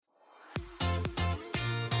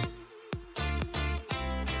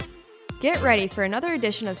Get ready for another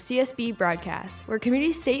edition of CSB Broadcast, where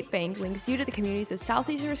Community State Bank links you to the communities of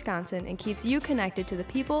southeastern Wisconsin and keeps you connected to the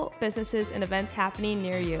people, businesses, and events happening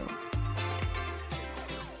near you.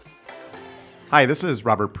 Hi, this is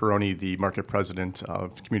Robert Peroni, the Market President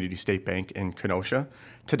of Community State Bank in Kenosha.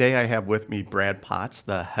 Today I have with me Brad Potts,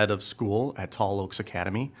 the head of school at Tall Oaks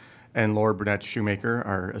Academy, and Laura Brunette Shoemaker,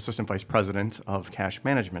 our Assistant Vice President of Cash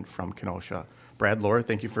Management from Kenosha. Brad, Laura,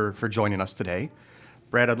 thank you for joining us today.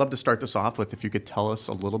 Brad, I'd love to start this off with if you could tell us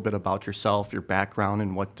a little bit about yourself, your background,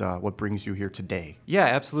 and what brings you here today. Yeah,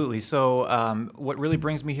 absolutely. So what really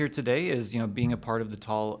brings me here today is, being a part of the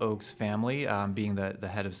Tall Oaks family, being the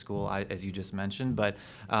head of school, as you just mentioned. But,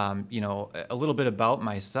 a little bit about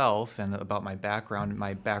myself and about my background.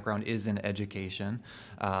 My background is in education.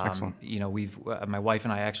 Excellent. My wife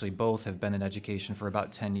and I actually both have been in education for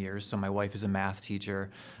about 10 years. So my wife is a math teacher.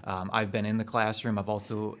 I've been in the classroom. I've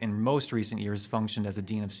also, in most recent years, functioned as a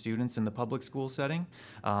dean of students in the public school setting.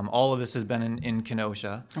 All of this has been in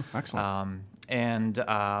Kenosha. Oh, excellent.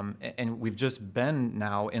 And we've just been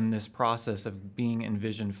now in this process of being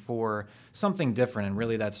envisioned for something different, and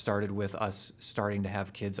really that started with us starting to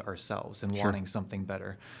have kids ourselves and wanting something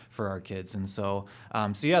better for our kids. And so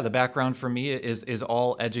the background for me is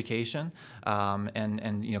all education, and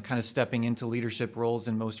kind of stepping into leadership roles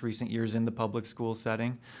in most recent years in the public school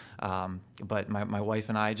setting. But my wife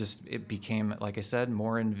and I it became, like I said,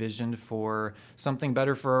 more envisioned for something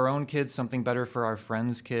better for our own kids, something better for our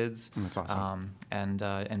friends' kids. That's awesome. And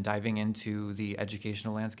diving into the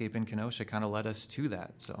educational landscape in Kenosha kind of led us to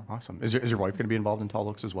that. So awesome. Is your wife going to be involved in Tall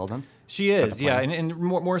Oaks as well then? She is, yeah, and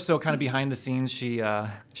more so kind of behind the scenes.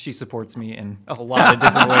 She supports me in a lot of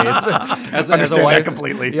different ways. as a wife, that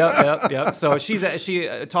completely. Yep. So she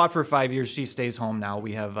taught for 5 years. She stays home now.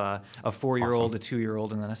 We have a 4-year-old, awesome. a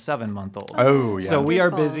 2-year-old, and then a 7-month-old. Oh, yeah. So we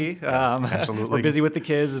are busy. Absolutely. We're busy with the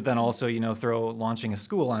kids, and then also throw launching a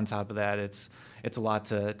school on top of that. It's a lot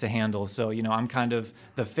to handle. So, I'm kind of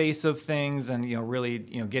the face of things and, really,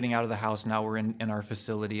 getting out of the house. Now we're in our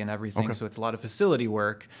facility and everything. Okay. So it's a lot of facility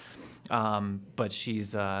work. But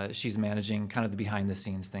she's managing kind of the behind the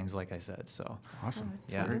scenes things, like I said. So awesome.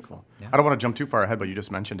 Yeah. Very cool. Yeah. I don't want to jump too far ahead, but you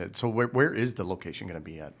just mentioned it. So where is the location going to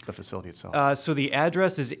be at, the facility itself? So the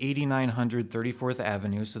address is 8900 34th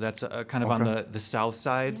Avenue. So that's kind of on the south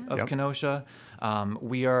side of Kenosha.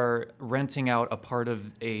 We are renting out a part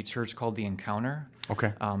of a church called The Encounter.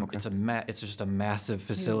 Okay. It's just a massive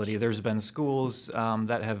facility. There's been schools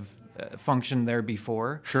that have functioned there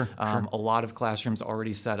before. Sure. A lot of classrooms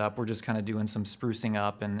already set up. We're just kind of doing some sprucing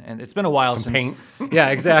up, and it's been a while some since. Paint. Yeah,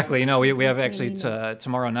 exactly. We have actually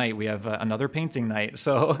tomorrow night we have another painting night.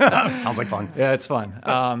 So sounds like fun. Yeah, it's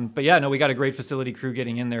fun. We got a great facility crew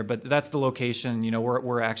getting in there, but that's the location.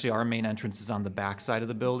 We're actually, our main entrance is on the back side of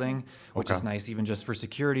the building, which is nice even just for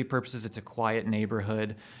security purposes. It's a quiet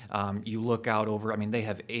neighborhood. You look out over, they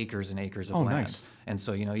have acres and acres of land. Nice. And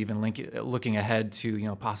so, even looking ahead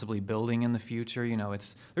to, possibly building in the future,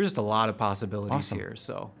 there's just a lot of possibilities here.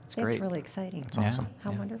 So it's great. That's really exciting. That's awesome.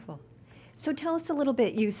 How wonderful. So tell us a little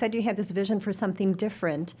bit. You said you had this vision for something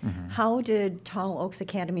different. Mm-hmm. How did Tall Oaks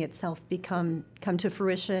Academy itself come to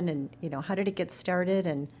fruition, and how did it get started,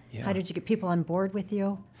 and how did you get people on board with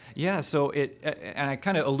you? Yeah, so and I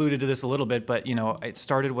kind of alluded to this a little bit, but it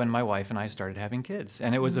started when my wife and I started having kids,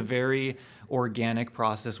 and it was a very organic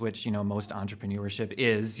process, which most entrepreneurship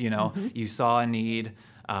is. You saw a need,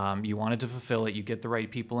 you wanted to fulfill it, you get the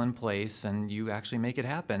right people in place, and you actually make it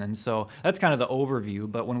happen. And so that's kind of the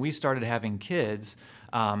overview. But when we started having kids,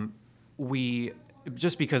 we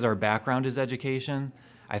just because our background is education,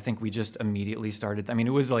 I think we just immediately started. It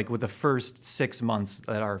was like with the first 6 months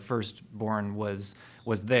that our firstborn was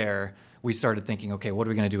there, we started thinking, okay, what are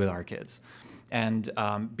we going to do with our kids? And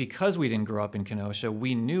because we didn't grow up in Kenosha,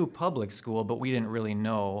 we knew public school, but we didn't really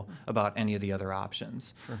know about any of the other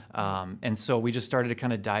options. Sure. And so we just started to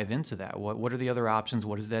kind of dive into that. What are the other options?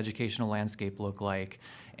 What does the educational landscape look like?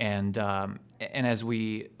 And as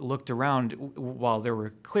we looked around, while there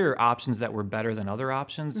were clear options that were better than other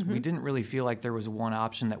options, we didn't really feel like there was one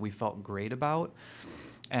option that we felt great about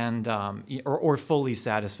and or fully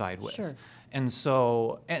satisfied with. Sure. And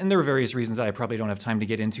so, and there were various reasons that I probably don't have time to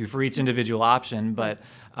get into for each individual option, but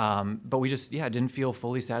we just, didn't feel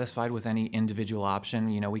fully satisfied with any individual option.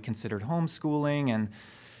 We considered homeschooling, and,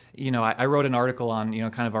 I wrote an article on,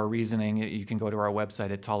 kind of our reasoning. You can go to our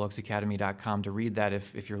website at talloaksacademy.com to read that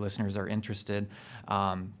if your listeners are interested.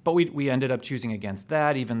 But we ended up choosing against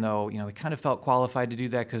that, even though, we kind of felt qualified to do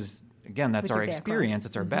that because, again, that's our experience,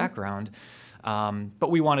 it's our background.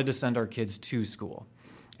 But we wanted to send our kids to school.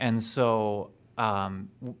 And so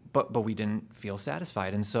but we didn't feel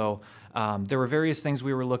satisfied. And so there were various things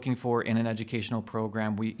we were looking for in an educational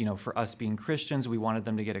program. For us being Christians, we wanted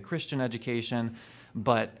them to get a Christian education,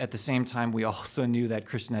 but at the same time, we also knew that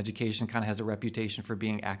Christian education kind of has a reputation for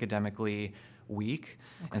being academically weak.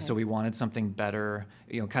 Okay. And so we wanted something better,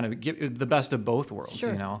 kind of give the best of both worlds,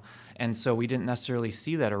 Sure. And so we didn't necessarily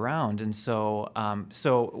see that around. And so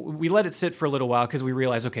we let it sit for a little while because we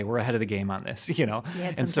realized, okay, we're ahead of the game on this,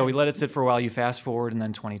 And so we let it sit for a while. You fast forward, and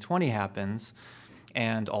then 2020 happens,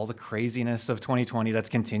 and all the craziness of 2020 that's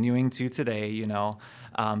continuing to today,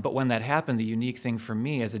 But when that happened, the unique thing for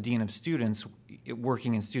me as a dean of students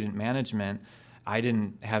working in student management, I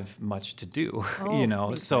didn't have much to do,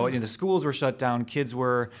 So the schools were shut down, kids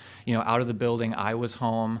were, out of the building. I was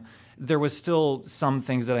home. There was still some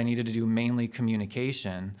things that I needed to do, mainly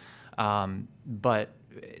communication, but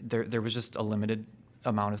there was just a limited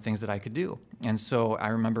amount of things that I could do. And so I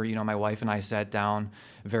remember, my wife and I sat down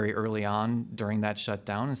very early on during that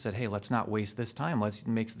shutdown and said, hey, let's not waste this time. Let's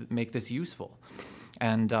make this useful.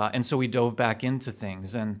 And so we dove back into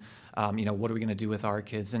things and, what are we going to do with our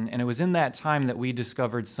kids? And it was in that time that we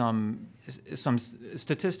discovered some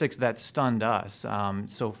statistics that stunned us.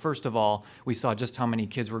 So first of all, we saw just how many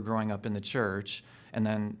kids were growing up in the church and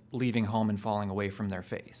then leaving home and falling away from their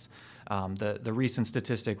faith. The recent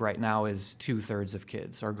statistic right now is 2/3 of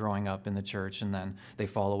kids are growing up in the church and then they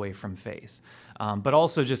fall away from faith. But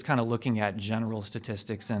also just kind of looking at general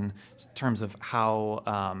statistics in terms of how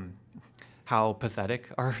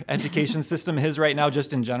pathetic our education system is right now,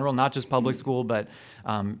 just in general, not just public school, but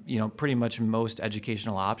pretty much most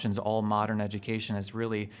educational options, all modern education has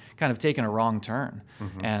really kind of taken a wrong turn.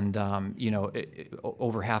 Mm-hmm. And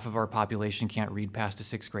over half of our population can't read past a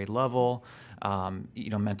 6th grade level.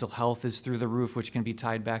 Mental health is through the roof, which can be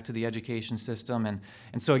tied back to the education system.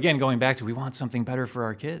 And so again, going back to, we want something better for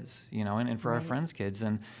our kids, and for our friends' kids.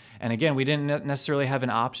 And again, we didn't necessarily have an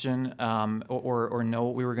option or know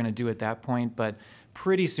what we were going to do at that point. But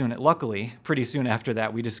pretty soon after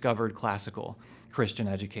that, we discovered classical Christian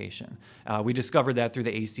education. We discovered that through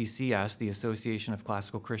the ACCS, the Association of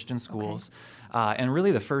Classical Christian Schools. Okay. And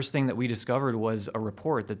really the first thing that we discovered was a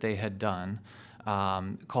report that they had done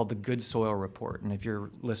called the Good Soil Report. And if your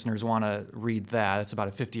listeners want to read that, it's about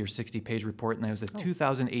a 50 or 60-page report. And it was a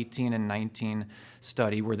 2018 and 19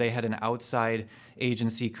 study where they had an outside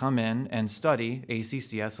agency come in and study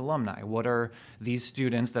ACCS alumni. What are these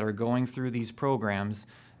students that are going through these programs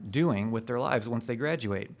doing with their lives once they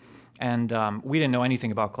graduate? And we didn't know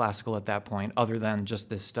anything about classical at that point other than just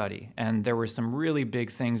this study. And there were some really big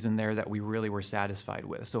things in there that we really were satisfied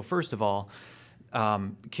with. So first of all,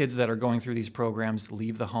 kids that are going through these programs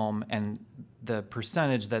leave the home, and the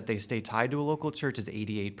percentage that they stay tied to a local church is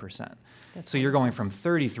 88%. So you're going from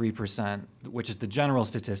 33%, which is the general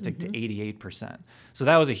statistic, to 88%. So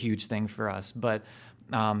that was a huge thing for us. But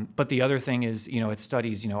the other thing is, it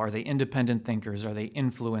studies, are they independent thinkers? Are they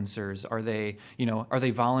influencers? Are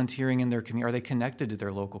they volunteering in their community? Are they connected to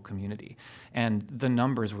their local community? And the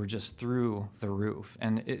numbers were just through the roof.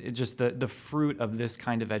 And it just, the fruit of this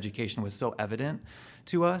kind of education was so evident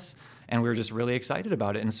to us, and we were just really excited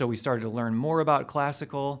about it. And so we started to learn more about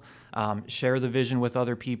classical, share the vision with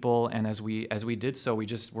other people, and as we did so, we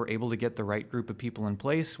just were able to get the right group of people in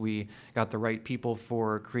place. We got the right people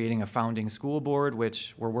for creating a founding school board,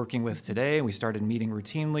 which we're working with today. We started meeting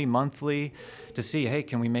routinely, monthly, to see, hey,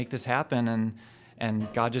 can we make this happen?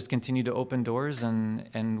 And God just continued to open doors,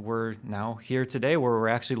 and we're now here today where we're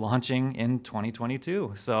actually launching in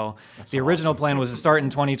 2022. So the original plan was to start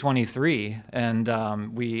in 2023,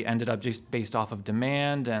 and we ended up just based off of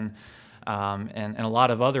demand and a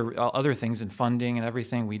lot of other things and funding and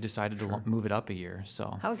everything. We decided to move it up a year.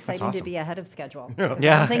 So how exciting to be ahead of schedule! Yeah, I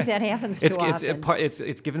don't think that happens too often.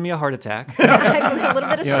 It's given me a heart attack. A little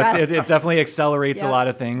bit of stress. It definitely accelerates a lot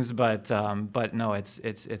of things, but no,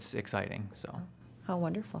 it's exciting. So. How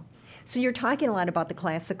wonderful. So you're talking a lot about the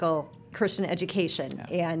classical Christian education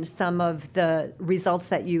and some of the results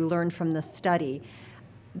that you learned from the study.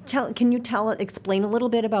 Can you explain a little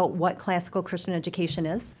bit about what classical Christian education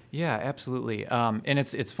is? Yeah, absolutely. And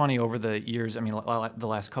it's funny, over the years, the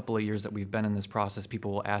last couple of years that we've been in this process,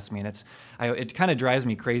 people will ask me, and it kind of drives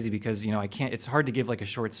me crazy because, I can't, it's hard to give like a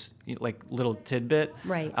short, little tidbit.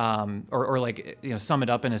 Right. Or sum it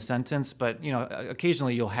up in a sentence, but,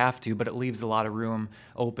 occasionally you'll have to, but it leaves a lot of room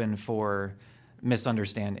open for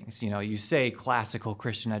misunderstandings. You say classical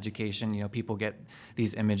Christian education, people get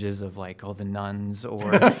these images of like, the nuns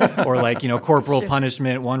or like, corporal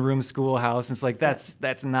punishment, one-room schoolhouse. It's like,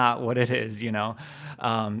 that's not what it is,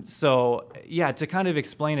 So yeah, to kind of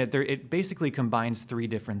explain it, it basically combines three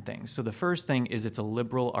different things. So the first thing is it's a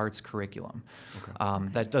liberal arts curriculum. Okay.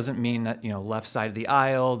 That doesn't mean that, left side of the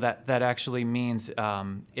aisle. That actually means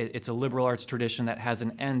it's a liberal arts tradition that has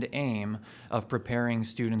an end aim of preparing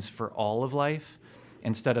students for all of life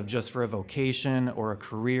instead of just for a vocation or a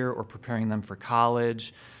career or preparing them for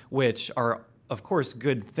college, which are, of course,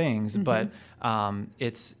 good things, but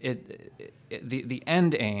the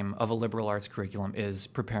end aim of a liberal arts curriculum is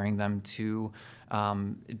preparing them to,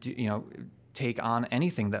 take on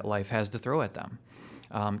anything that life has to throw at them.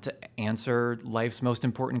 To answer life's most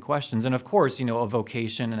important questions. And of course, a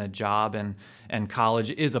vocation and a job and college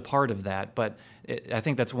is a part of that, but I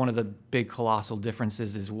think that's one of the big colossal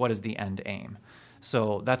differences is what is the end aim.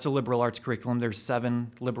 So that's a liberal arts curriculum. There's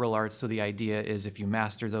 7 liberal arts, so the idea is if you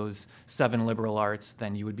master those 7 liberal arts,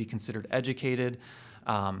 then you would be considered educated.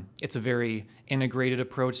 It's a very integrated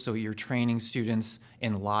approach, so you're training students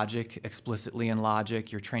in logic, explicitly in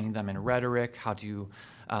logic. You're training them in rhetoric, how to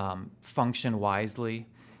function wisely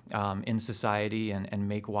in society and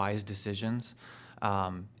make wise decisions.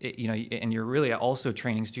 And you're really also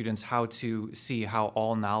training students how to see how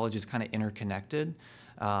all knowledge is kind of interconnected,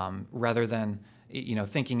 rather than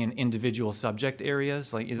thinking in individual subject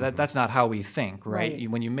areas. Like that's not how we think, right?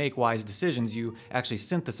 When you make wise decisions, you actually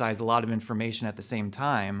synthesize a lot of information at the same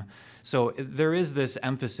time. So there is this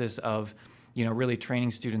emphasis of really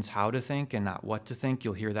training students how to think and not what to think.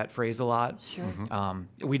 You'll hear that phrase a lot. Sure.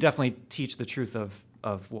 We definitely teach the truth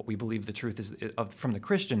of what we believe the truth is from the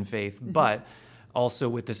Christian faith, but also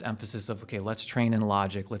with this emphasis of, okay, let's train in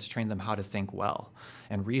logic, let's train them how to think well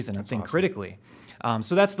and reason and think critically.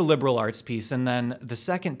 So that's the liberal arts piece. And then the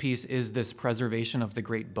second piece is this preservation of the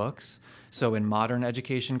great books. So in modern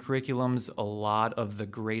education curriculums, a lot of the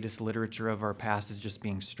greatest literature of our past is just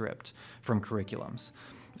being stripped from curriculums.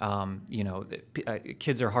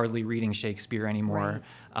 Kids are hardly reading Shakespeare anymore.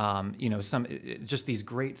 Right. Just these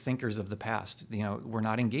great thinkers of the past. We're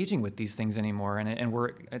not engaging with these things anymore, and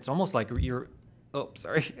it's almost like you're. Oh,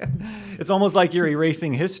 sorry. It's almost like you're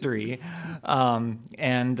erasing history, and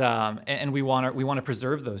we want to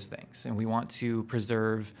preserve those things, and we want to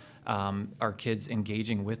preserve our kids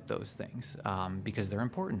engaging with those things because they're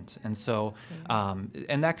important. And so,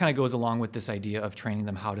 and that kind of goes along with this idea of training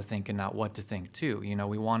them how to think and not what to think too.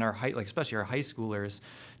 We want our especially our high schoolers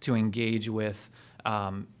to engage with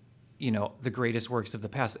the greatest works of the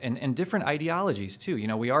past and different ideologies too.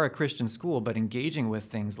 We are a Christian school, but engaging with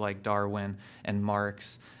things like Darwin and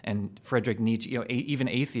Marx and Friedrich Nietzsche, even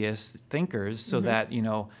atheist thinkers, so that,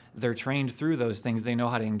 they're trained through those things. They know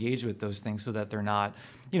how to engage with those things so that they're not,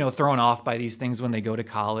 thrown off by these things when they go to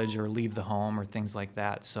college or leave the home or things like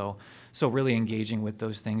that. So really engaging with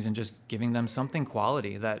those things and just giving them something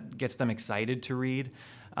quality that gets them excited to read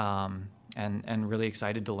and really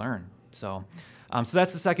excited to learn. So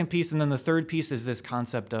that's the second piece. And then the third piece is this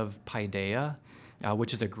concept of paideia,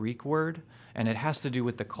 which is a Greek word, and it has to do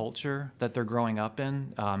with the culture that they're growing up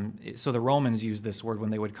in. So the Romans used this word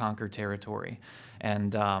when they would conquer territory.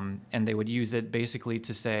 And they would use it basically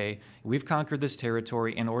to say, we've conquered this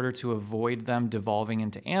territory. In order to avoid them devolving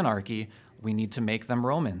into anarchy, we need to make them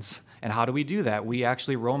Romans. And how do we do that? We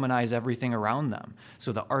actually Romanize everything around them.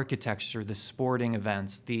 So the architecture, the sporting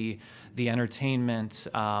events, the entertainment,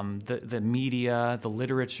 the media, the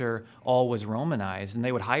literature, all was Romanized, and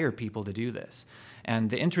they would hire people to do this.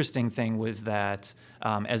 And the interesting thing was that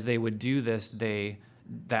as they would do this,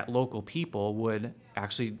 that local people would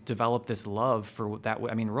actually develop this love for that.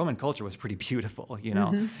 I mean, Roman culture was pretty beautiful,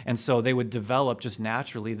 and so they would develop just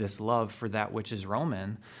naturally this love for that which is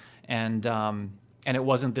Roman. And it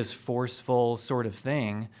wasn't this forceful sort of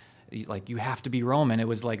thing, like you have to be Roman. It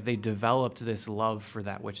was like they developed this love for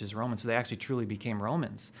that which is Roman. So they actually truly became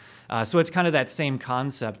Romans. So it's kind of that same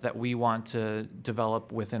concept that we want to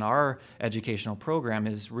develop within our educational program,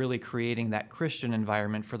 is really creating that Christian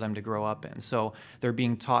environment for them to grow up in. So they're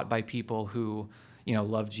being taught by people who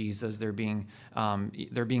love Jesus. They're being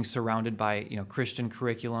surrounded by Christian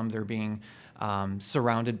curriculum. They're being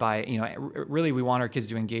surrounded by, really we want our kids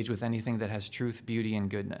to engage with anything that has truth, beauty, and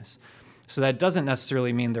goodness. So that doesn't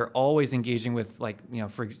necessarily mean they're always engaging with,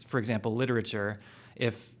 for example, literature.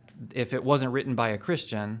 If it wasn't written by a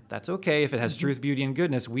Christian, that's okay. If it has truth, beauty, and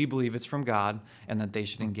goodness, we believe it's from God and that they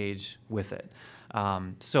should engage with it.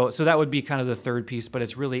 So that would be kind of the third piece, but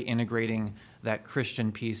it's really integrating that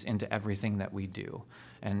Christian piece into everything that we do,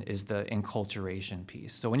 and is the enculturation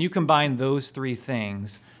piece. So when you combine those three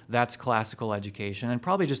things, that's classical education. And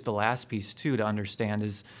probably just the last piece, too, to understand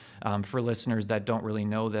is, for listeners that don't really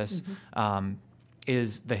know this,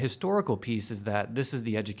 is the historical piece, is that this is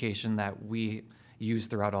the education that we use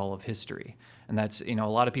throughout all of history. And that's, a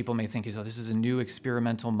lot of people may think, oh, this is a new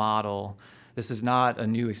experimental model. This is not a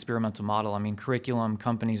new experimental model. I mean, curriculum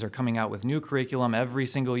companies are coming out with new curriculum every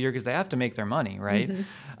single year because they have to make their money, right?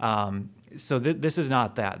 So this is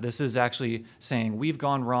not that. This is actually saying we've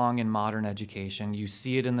gone wrong in modern education. You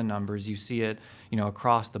see it in the numbers. You see it,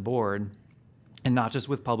 across the board, and not just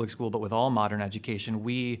with public school, but with all modern education.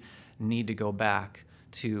 We need to go back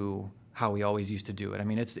to how we always used to do it. I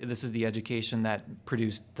mean, this is the education that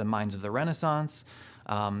produced the minds of the Renaissance,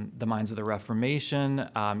 the minds of the Reformation.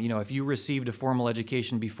 If you received a formal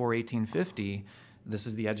education before 1850, this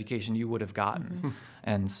is the education you would have gotten.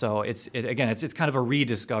 And so it's kind of a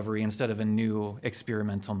rediscovery instead of a new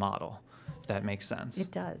experimental model, if that makes sense.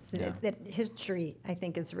 It does. Yeah. That history, I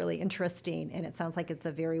think, is really interesting, and it sounds like it's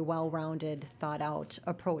a very well-rounded, thought-out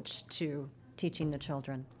approach to teaching the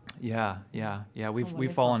children. Yeah. We've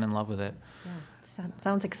wonderful. fallen in love with it. Yeah,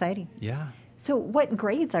 sounds exciting. Yeah. So what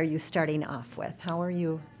grades are you starting off with? How are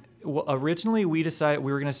you? Well, originally we decided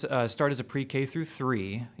we were going to start as a pre-K through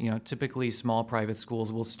 3. Typically small private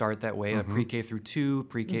schools will start that way, a pre-K through 2,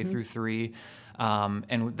 pre-K through 3.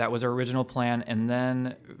 And that was our original plan. And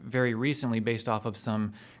then very recently, based off of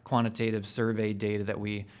some quantitative survey data that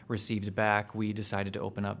we received back, we decided to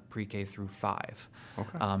open up pre-K through 5,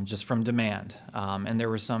 just from demand. And there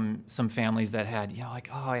were some families that had,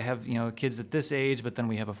 I have, kids at this age, but then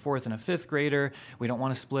we have a 4th and a 5th grader. We don't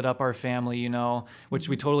want to split up our family, which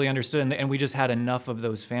we totally understood. And we just had enough of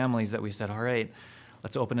those families that we said, all right,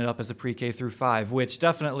 let's open it up as a pre-K through 5, which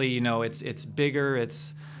definitely, it's bigger,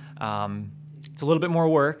 it's a little bit more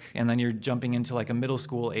work, and then you're jumping into like a middle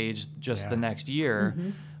school age just the next year.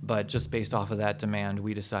 But just based off of that demand,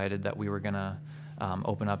 we decided that we were going to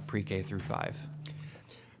open up pre-K through 5.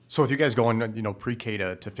 So with you guys going, pre-K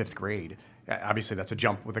to 5th grade, obviously that's a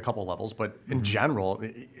jump with a couple levels, but in general,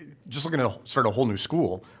 just looking to start a whole new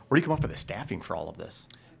school, where do you come up with the staffing for all of this?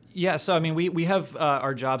 Yeah, so I mean, we have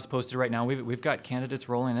our jobs posted right now. We've got candidates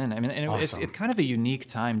rolling in. I mean, and Awesome. it's kind of a unique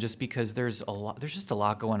time just because there's just a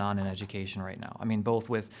lot going on in education right now. I mean, both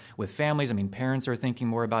with families. I mean, parents are thinking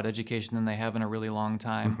more about education than they have in a really long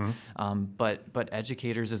time. But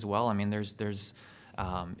educators as well. I mean,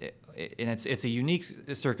 and it's a unique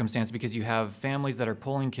circumstance because you have families that are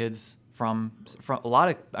pulling kids from a lot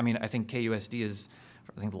of. I mean, I think KUSD is.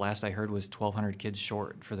 I think the last I heard was 1,200 kids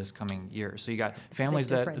short for this coming year. So you got families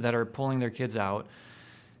that are pulling their kids out.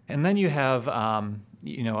 And then you have, on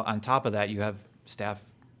top of that, you have staff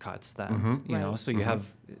cuts then, so you have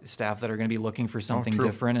staff that are going to be looking for something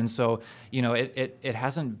different. And so, it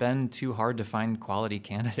hasn't been too hard to find quality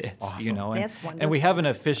candidates, Awesome. That's wonderful. And we haven't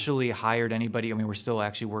officially hired anybody. I mean, we're still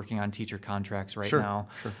actually working on teacher contracts right now.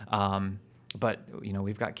 Sure. But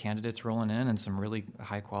we've got candidates rolling in and some really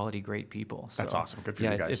high quality, great people. So, that's awesome. Good for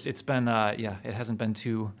you guys. It's been it hasn't been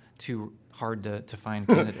too hard to find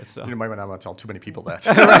candidates. So You might not want to tell too many people that.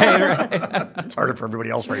 right. It's harder for everybody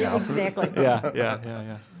else right now. Exactly.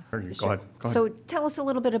 Yeah. Go ahead. So tell us a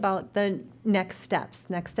little bit about the next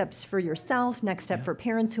steps for yourself, next step for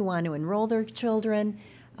parents who want to enroll their children.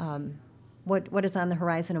 What is on the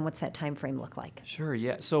horizon, and what's that time frame look like? Sure,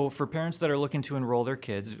 yeah. So for parents that are looking to enroll their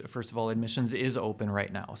kids, first of all, admissions is open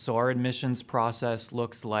right now. So our admissions process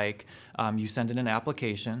looks like you send in an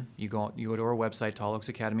application. You go to our website,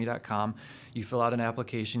 talloaksacademy.com. You fill out an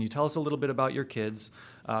application. You tell us a little bit about your kids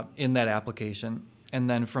in that application. And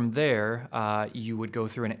then from there, you would go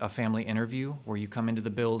through a family interview where you come into the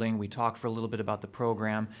building. We talk for a little bit about the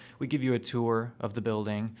program. We give you a tour of the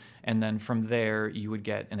building. And then from there, you would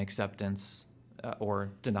get an acceptance or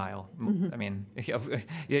denial. I mean,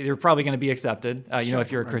 you're probably going to be accepted.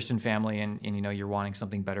 If you're a Christian family and you're wanting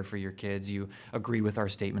something better for your kids, you agree with our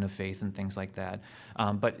statement of faith and things like that.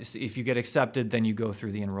 But if you get accepted, then you go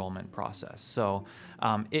through the enrollment process. So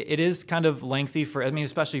it is kind of lengthy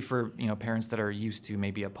especially for parents that are used to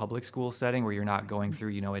maybe a public school setting where you're not going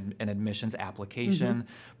through an admissions application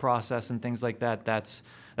process and things like that.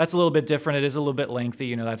 That's a little bit different. It is a little bit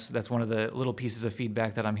lengthy. That's one of the little pieces of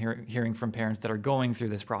feedback that I'm hearing from parents that are going through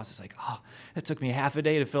this process. Like, it took me half a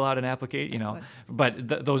day to fill out an application.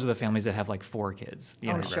 But those are the families that have like 4 kids.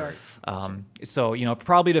 Sure. So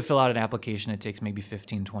probably to fill out an application, it takes maybe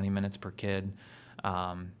 15, 20 minutes per kid,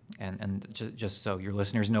 and just so your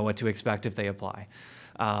listeners know what to expect if they apply.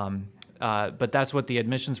 but that's what the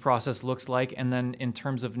admissions process looks like. And then in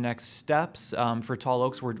terms of next steps for Tall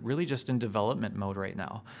Oaks, we're really just in development mode right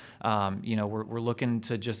now. We're looking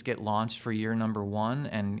to just get launched for year number 1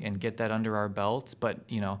 and get that under our belt. But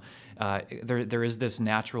there is this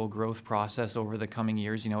natural growth process over the coming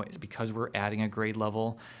years. It's because we're adding a grade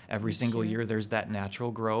level every single year. There's that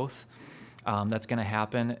natural growth. That's going to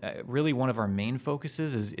happen. Really, one of our main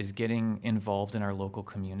focuses is getting involved in our local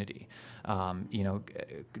community.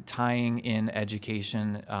 Tying in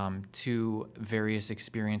education to various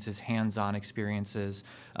experiences, hands-on experiences,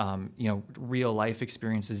 real life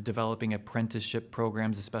experiences, developing apprenticeship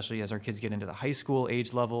programs, especially as our kids get into the high school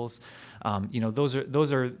age levels.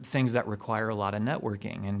 Those are things that require a lot of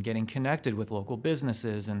networking and getting connected with local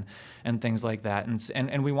businesses and things like that.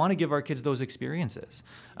 And we want to give our kids those experiences.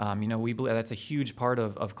 We believe that's a huge part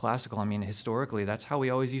of classical. I mean, historically, that's how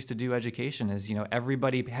we always used to do education. Is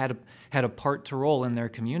everybody had a part to roll in their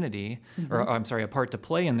community, or I'm sorry, a part to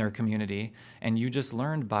play in their community, and you just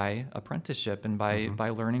learned by apprenticeship and by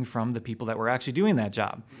learning from the people that were actually doing that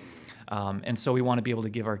job. And so we want to be able to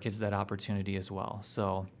give our kids that opportunity as well.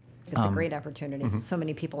 So. It's a great opportunity. So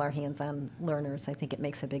many people are hands-on learners. I think it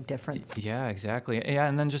makes a big difference. Yeah, exactly. Yeah,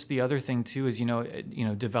 and then just the other thing too is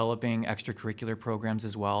developing extracurricular programs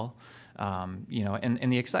as well. And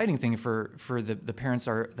the exciting thing for the parents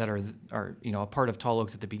that are a part of Tall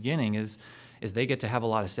Oaks at the beginning is they get to have a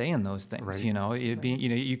lot of say in those things. Right.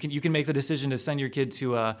 You can make the decision to send your kid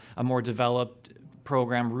to a more developed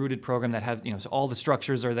program, rooted program that have so all the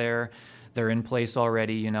structures are there. They're in place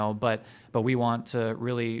already, but we want to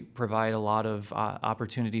really provide a lot of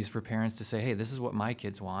opportunities for parents to say, hey, this is what my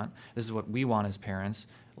kids want. This is what we want as parents.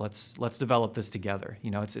 Let's develop this together.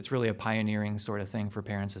 It's really a pioneering sort of thing for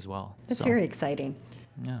parents as well. That's very exciting.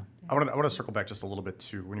 Yeah. I want to circle back just a little bit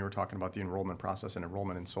to when you were talking about the enrollment process and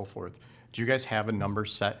enrollment and so forth. Do you guys have a number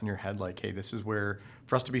set in your head, like, hey, this is where,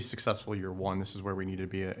 for us to be successful year 1, this is where we need to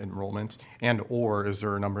be at enrollment? And or is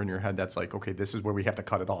there a number in your head that's like, okay, this is where we have to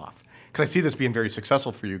cut it off? Because I see this being very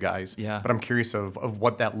successful for you guys. Yeah. But I'm curious of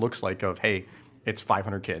what that looks like of, hey, it's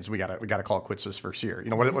 500 kids. We gotta call it quits this first year.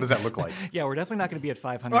 What does that look like? Yeah, we're definitely not going to be at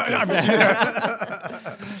 500 kids.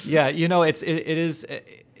 Yeah, it is.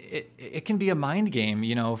 It can be a mind game,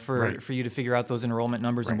 for you to figure out those enrollment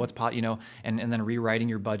numbers and what's and then rewriting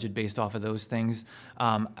your budget based off of those things.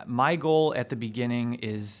 My goal at the beginning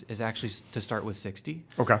is actually to start with 60.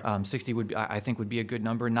 Okay. 60 I think would be a good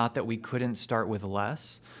number. Not that we couldn't start with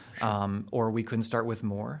less, or we couldn't start with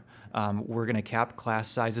more. We're going to cap class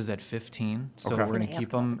sizes at 15, so we're going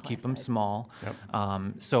to keep them small.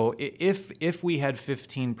 Yep. So if we had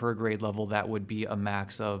 15 per grade level, that would be a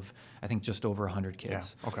max of, I think, just over 100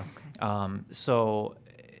 kids. Yeah. Okay. So,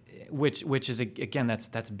 which is again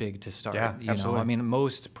that's big to start. Yeah, absolutely.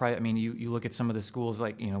 I mean, you look at some of the schools,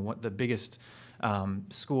 like what the biggest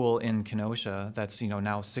school in Kenosha that's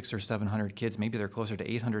now 600 or 700 kids. Maybe they're closer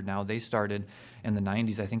to 800 now. They started in the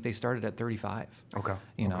 90s. I think they started at 35. Okay.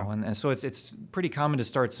 And so it's pretty common to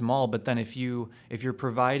start small. But then if you're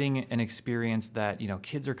providing an experience that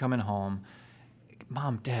kids are coming home,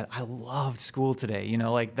 Mom, Dad, I loved school today.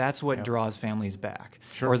 That's what draws families back.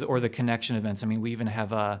 Sure. Or the connection events. I mean, we even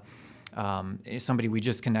have somebody we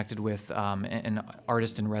just connected with, an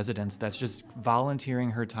artist in residence that's just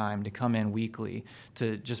volunteering her time to come in weekly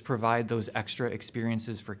to just provide those extra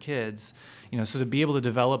experiences for kids. So to be able to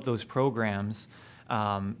develop those programs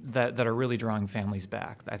that are really drawing families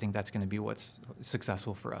back, I think that's going to be what's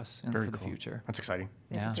successful for us for the future. That's exciting.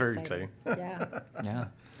 Yeah. It's very exciting. Yeah. Yeah.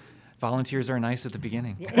 Volunteers are nice at the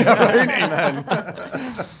beginning. Amen.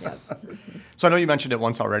 So I know you mentioned it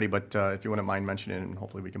once already, but if you wouldn't mind mentioning it, and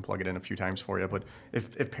hopefully we can plug it in a few times for you. But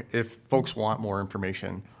if folks want more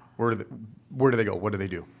information, where do they go? What do they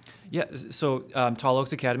do? Yeah, so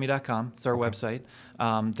talloaksacademy.com. It's our website.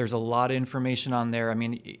 There's a lot of information on there. I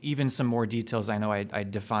mean, even some more details. I know I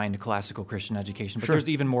defined classical Christian education, but there's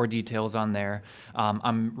even more details on there.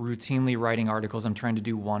 I'm routinely writing articles. I'm trying to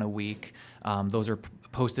do one a week. Those are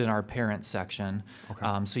posted in our parent section.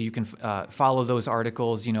 Okay. So you can follow those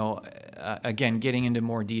articles, again, getting into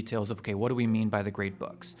more details of, okay, what do we mean by the great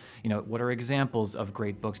books? What are examples of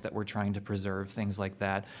great books that we're trying to preserve, things like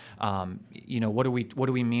that. What do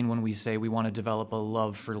we mean when we say we want to develop a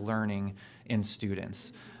love for learning in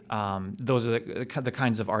students? Those are the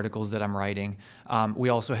kinds of articles that I'm writing. We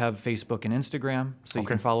also have Facebook and Instagram, so you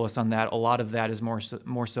can follow us on that. A lot of that is more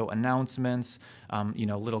so announcements,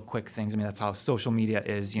 little quick things. I mean, that's how social media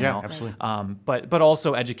is, you know. Absolutely. But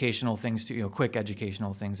also educational things too, quick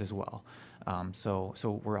educational things as well.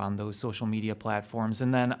 So we're on those social media platforms,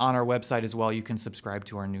 and then on our website as well, you can subscribe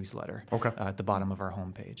to our newsletter. At the bottom of our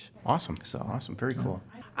homepage. Awesome. Awesome. Very cool.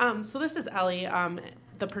 So this is Ellie,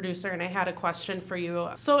 the producer, and I had a question for you.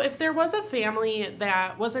 So if there was a family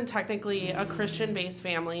that wasn't technically a Christian-based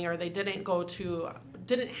family, or they didn't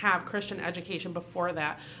have Christian education before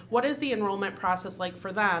that, what is the enrollment process like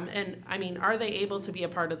for them? And I mean, are they able to be a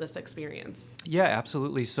part of this experience? Yeah,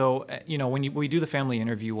 absolutely. So, when we do the family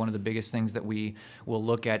interview, one of the biggest things that we will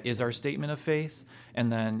look at is our statement of faith.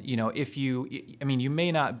 And then, you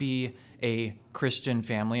may not be a Christian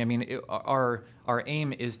family. I mean, our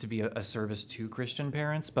aim is to be a service to Christian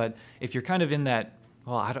parents. But if you're kind of in that,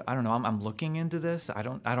 well, I don't know, I'm looking into this, I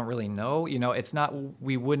don't really know. It's not,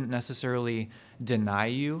 we wouldn't necessarily deny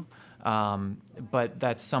you, but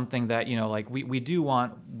that's something that, we do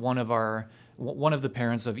want one of the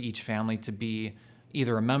parents of each family to be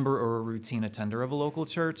either a member or a routine attender of a local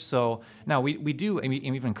church. So now we do, I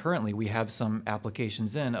mean, even currently, we have some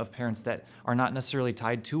applications in of parents that are not necessarily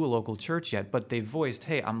tied to a local church yet, but they've voiced,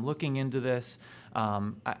 hey, I'm looking into this.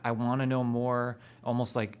 I want to know more,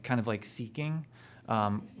 almost like kind of like seeking.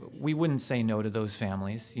 We wouldn't say no to those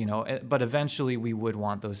families, but eventually we would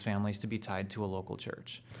want those families to be tied to a local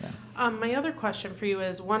church. Yeah. My other question for you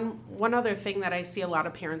is one other thing that I see a lot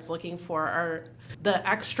of parents looking for are the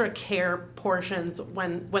extra care portions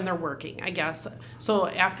when they're working, I guess. So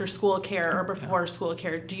after school care or before school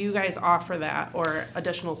care, do you guys offer that or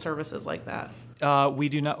additional services like that? We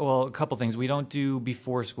do not. Well, a couple things. We don't do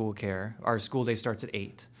before school care. Our school day starts at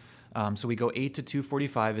 8. So we go 8 to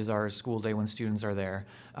 2:45 is our school day when students are there,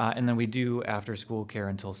 and then we do after school care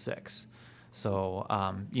until 6. So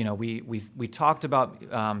we talked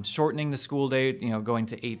about shortening the school day, going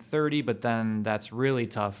to 8:30, but then that's really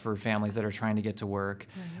tough for families that are trying to get to work,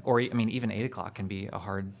 or even 8 o'clock can be a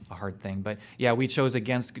hard thing. But yeah, we chose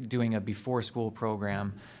against doing a before school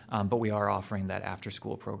program, but we are offering that after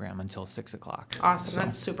school program until 6 o'clock. Awesome,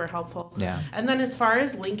 that's super helpful. Yeah. And then as far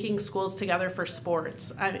as linking schools together for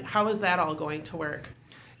sports, how is that all going to work?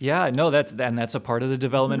 Yeah, no, that's a part of the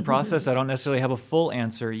development process. I don't necessarily have a full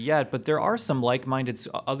answer yet, but there are some like-minded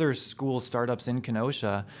other school startups in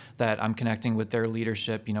Kenosha that I'm connecting with their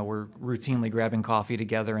leadership. We're routinely grabbing coffee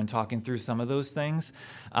together and talking through some of those things.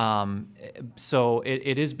 So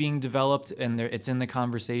it is being developed, and it's in the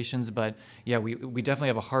conversations. But yeah, we definitely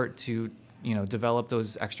have a heart to develop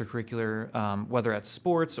those extracurricular, whether at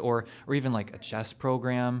sports or even like a chess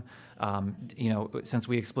program. Since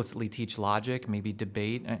we explicitly teach logic, maybe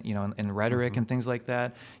debate, and rhetoric and things like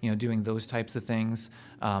that, doing those types of things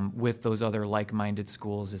with those other like-minded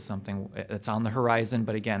schools is something that's on the horizon,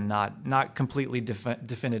 but again, not completely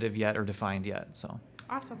definitive yet or defined yet. So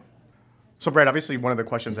awesome. So, Brad, obviously one of the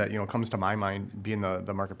questions that comes to my mind, being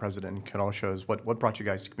the market president in Kenosha, is what brought you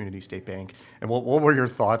guys to Community State Bank, and what were your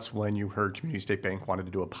thoughts when you heard Community State Bank wanted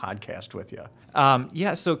to do a podcast with you?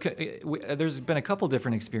 So there's been a couple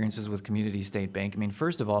different experiences with Community State Bank. I mean,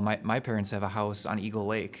 first of all, my parents have a house on Eagle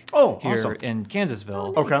Lake here awesome. in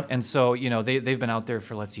Kansasville. Okay. And so, they've been out there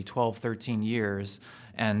for, 12, 13 years.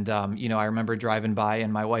 And, I remember driving by,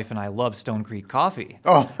 and my wife and I love Stone Creek coffee.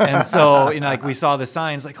 Oh. And so, we saw the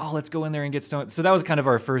signs, let's go in there and get Stone. So that was kind of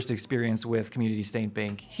our first experience with Community State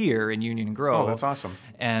Bank here in Union Grove. Oh, that's awesome.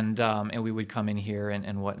 And we would come in here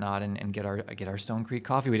and whatnot and get our Stone Creek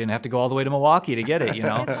coffee. We didn't have to go all the way to Milwaukee to get it,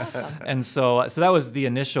 That's awesome. And so that was the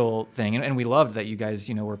initial thing. And we loved that you guys,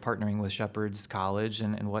 were partnering with Shepherd's College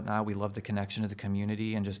and whatnot. We loved the connection to the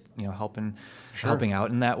community and just, helping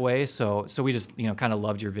out in that way. So we just, kind of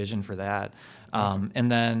loved your vision for that. Awesome.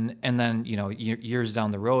 And then years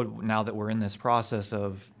down the road, now that we're in this process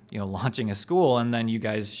of launching a school, and then you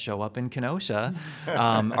guys show up in Kenosha.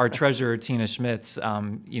 Our treasurer, Tina Schmitz,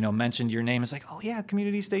 mentioned your name. It's like, oh yeah,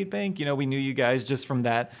 Community State Bank. We knew you guys just from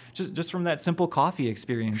that simple coffee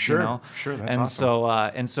experience. Sure, that's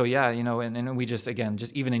awesome. So yeah, and we just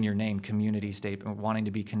even in your name, Community State, wanting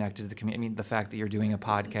to be connected to the community. I mean, the fact that you're doing a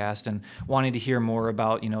podcast and wanting to hear more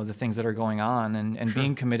about the things that are going on and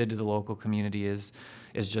being committed to the local community is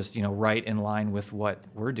just, right in line with what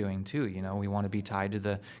we're doing too. We want to be tied to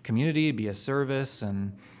the community, be a service,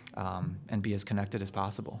 and and be as connected as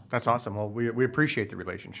possible. That's awesome. Well, we appreciate the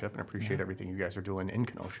relationship and appreciate everything you guys are doing in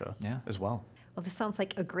Kenosha as well. Well, this sounds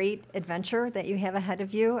like a great adventure that you have ahead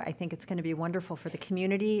of you. I think it's going to be wonderful for the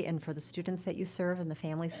community and for the students that you serve and the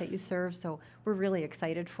families that you serve. So we're really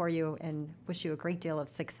excited for you and wish you a great deal of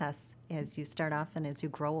success as you start off and as you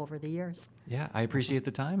grow over the years. Yeah, I appreciate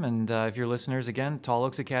the time. And if you're listeners, again,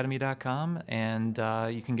 talloaksacademy.com. And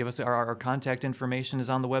you can give us our contact information is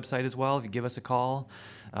on the website as well. If you give us a call,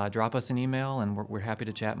 drop us an email, and we're happy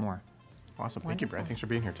to chat more. Awesome. Thank you, Brad. Thanks for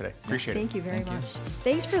being here today. Appreciate it. Thank you very Thank you. much.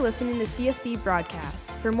 Thanks for listening to CSB Broadcast.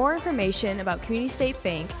 For more information about Community State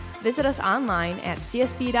Bank, visit us online at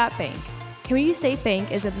csb.bank. Community State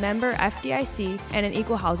Bank is a member FDIC and an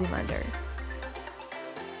equal housing lender.